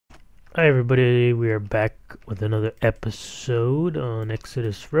Hi everybody, we are back with another episode on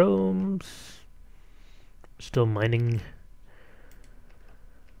Exodus Realms. Still mining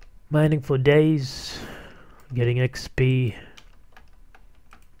for days, getting XP.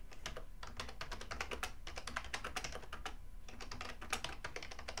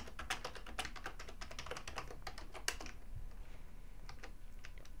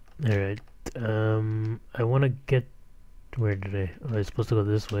 Alright, I want to get, where did I was supposed to go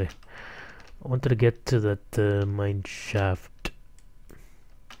this way. I wanted to get to that mine shaft.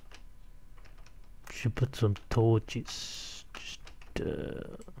 Should put some torches.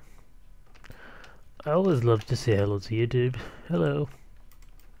 I always love to say hello to YouTube. Hello.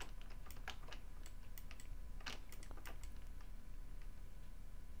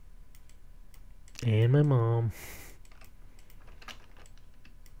 And my mom.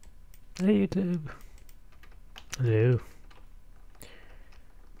 Hey YouTube. Hello.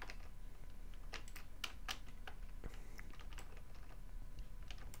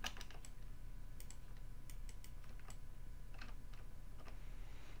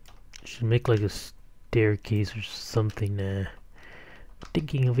 Should make like a staircase or something.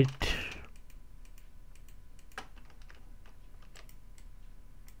 Thinking of it.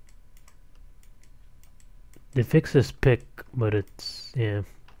 They fixed this pick, but it's, yeah,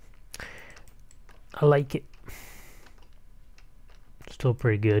 I like it. Still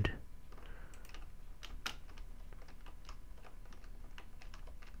pretty good.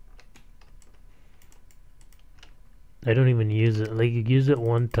 I don't even use it. Like, you use it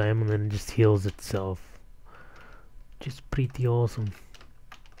one time and then it just heals itself. Just pretty awesome.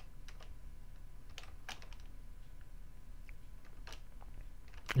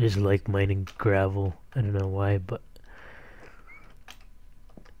 I just like mining gravel. I don't know why, but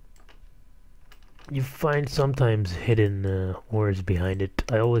you find sometimes hidden ores behind it.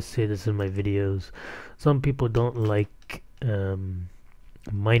 I always say this in my videos. Some people don't like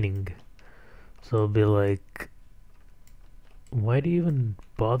mining, so it'll be like, why do you even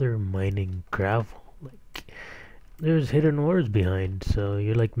bother mining gravel? Like, there's hidden ores behind, so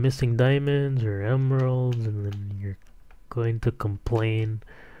you're like missing diamonds or emeralds, and then you're going to complain.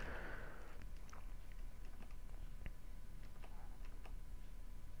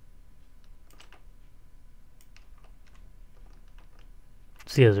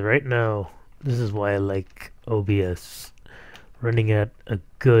 See, as right now, this is why I like OBS. Running at a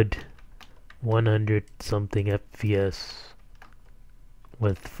good 100 something FPS.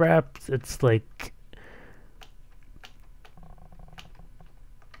 With fraps, it's like,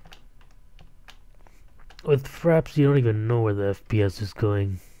 with fraps you don't even know where the FPS is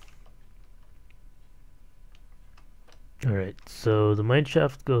going. Alright, so the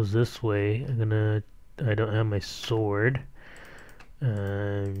mineshaft goes this way. I don't have my sword.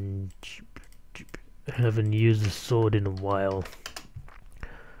 And I haven't used the sword in a while.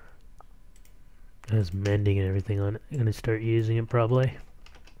 It has mending and everything on it. I'm gonna start using it probably.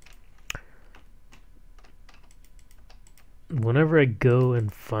 Whenever I go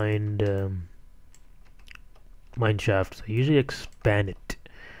and find mine shafts, I usually expand it.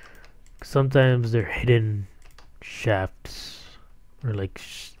 Sometimes they're hidden shafts or like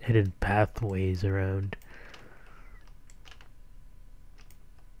hidden pathways around,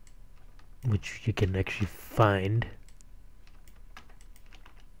 which you can actually find.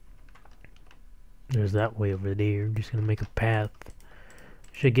 There's that way over there. I'm just gonna make a path.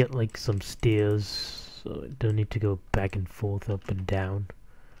 Should get like some stairs, so I don't need to go back and forth, up and down.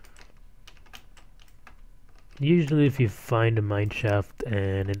 Usually if you find a mine shaft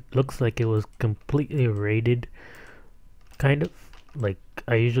and it looks like it was completely raided, kind of, like,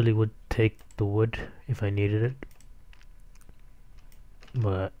 I usually would take the wood if I needed it.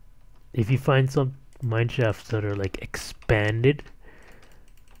 But if you find some mine shafts that are like expanded,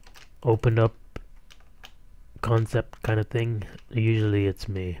 opened up concept kind of thing, usually it's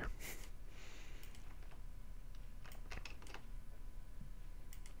me.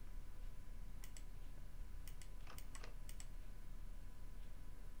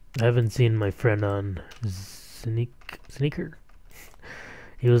 I haven't seen my friend on Sneaker.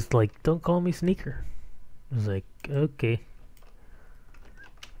 He was like, "Don't call me Sneaker." I was like, "Okay."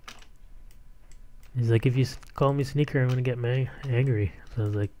 He's like, "If you call me Sneaker, I'm gonna get angry." So I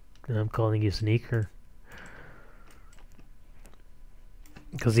was like, "I'm calling you Sneaker."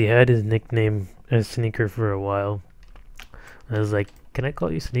 Because he had his nickname as Sneaker for a while. I was like, "Can I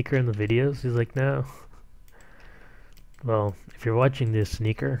call you Sneaker in the videos?" He's like, "No." Well, if you're watching this,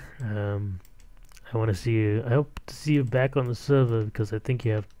 Sneaker, I want to see you. I hope to see you back on the server because I think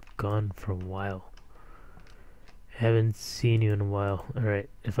you have gone for a while. Haven't seen you in a while. Alright,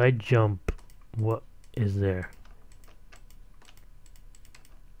 if I jump, what is there?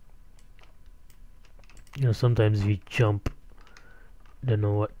 You know, sometimes if you jump, don't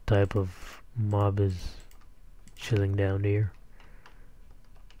know what type of mob is chilling down here.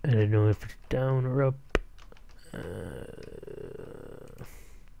 I don't know if it's down or up.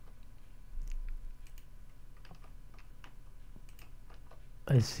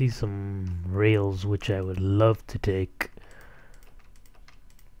 I see some rails which I would love to take.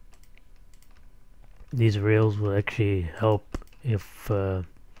 These rails will actually help if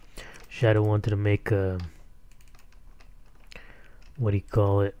Shadow wanted to make a, what do you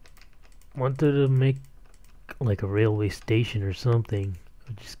call it? Wanted to make like a railway station or something.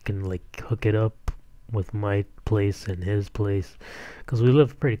 I just can like hook it up with my place and his place, because we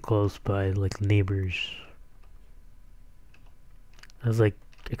live pretty close by, like neighbors. I was like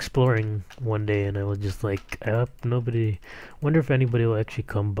exploring one day and I was just like, I hope nobody, wonder if anybody will actually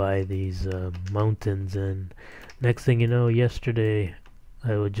come by these mountains. And next thing you know, yesterday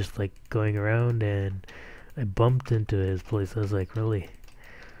I was just like going around and I bumped into his place. I was like, really?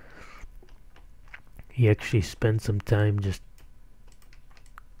 He actually spent some time just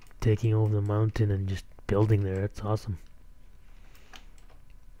taking over the mountain and just building there. That's awesome.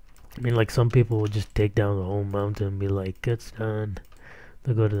 I mean, like some people will just take down the whole mountain and be like, it's done.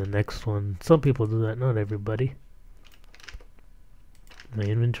 They'll go to the next one. Some people do that, not everybody. My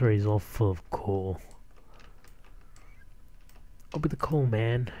inventory is all full of coal. I'll be the coal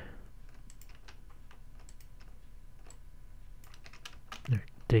man. There,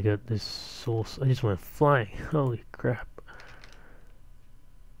 dig out this soul. I just went flying. Holy crap.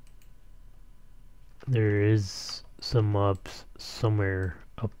 There is some mobs somewhere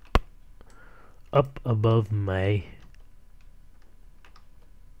up above my...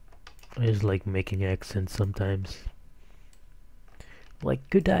 I just like making accents sometimes. Like,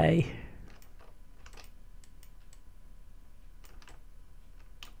 good day.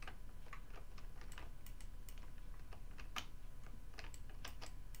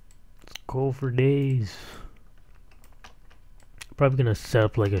 It's cool for days. Probably gonna set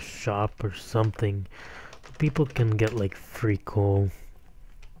up like a shop or something. People can get like free coal.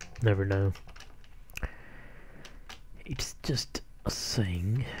 Never know. It's just a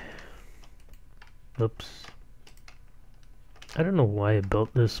thing. Oops. I don't know why I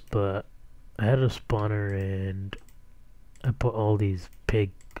built this, but I had a spawner and I put all these pig,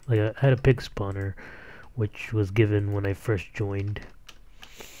 like I had a pig spawner which was given when I first joined,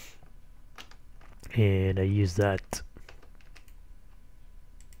 and I used that.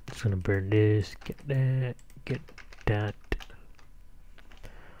 Just gonna burn this, get that, get that.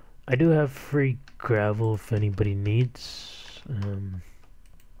 I do have free gravel if anybody needs.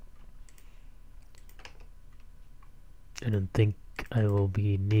 I don't think I will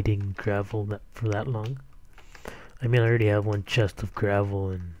be needing gravel for that long. I mean, I already have one chest of gravel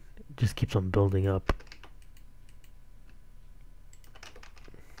and it just keeps on building up.